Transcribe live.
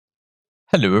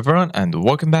Hello everyone and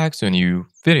welcome back to a new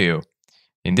video.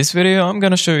 In this video, I'm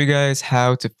gonna show you guys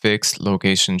how to fix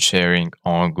location sharing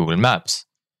on Google Maps.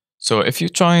 So if you're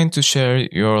trying to share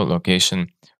your location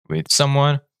with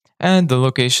someone and the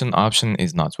location option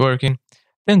is not working,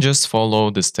 then just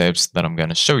follow the steps that I'm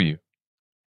gonna show you.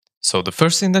 So the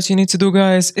first thing that you need to do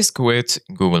guys is quit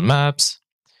Google Maps.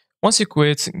 Once you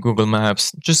quit Google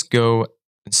Maps, just go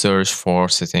and search for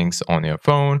settings on your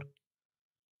phone.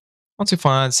 Once you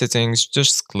find settings,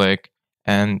 just click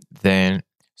and then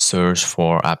search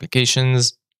for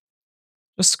applications.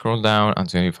 Just scroll down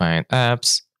until you find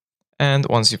apps. And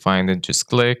once you find it, just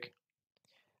click.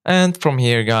 And from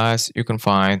here, guys, you can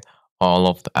find all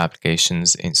of the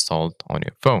applications installed on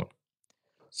your phone.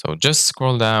 So just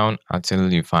scroll down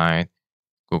until you find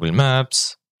Google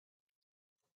Maps.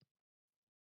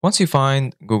 Once you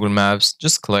find Google Maps,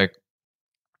 just click.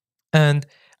 And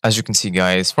as you can see,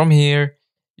 guys, from here,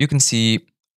 you can see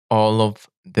all of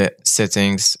the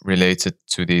settings related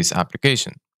to this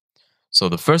application. So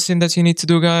the first thing that you need to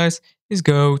do, guys, is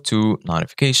go to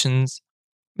notifications.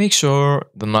 Make sure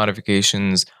the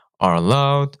notifications are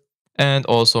allowed and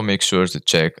also make sure to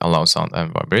check allow sound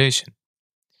and vibration.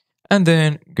 And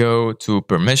then go to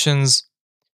permissions.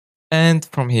 And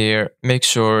from here, make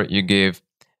sure you give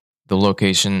the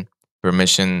location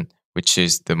permission, which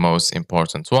is the most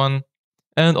important one,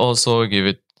 and also give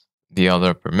it the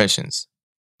other permissions.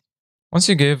 Once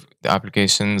you give the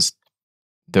applications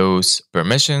those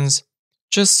permissions,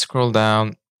 just scroll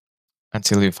down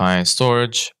until you find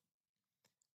storage.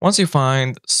 Once you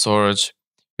find storage,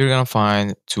 you're going to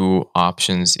find two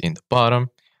options in the bottom,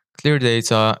 clear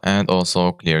data and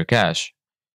also clear cache.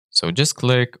 So just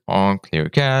click on clear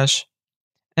cache.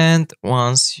 And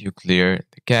once you clear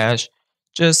the cache,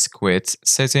 just quit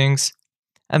settings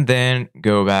and then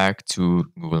go back to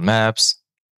Google Maps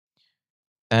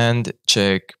and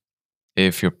check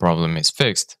if your problem is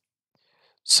fixed.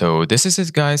 So this is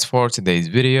it guys for today's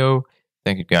video.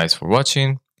 Thank you guys for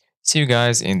watching. See you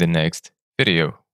guys in the next video.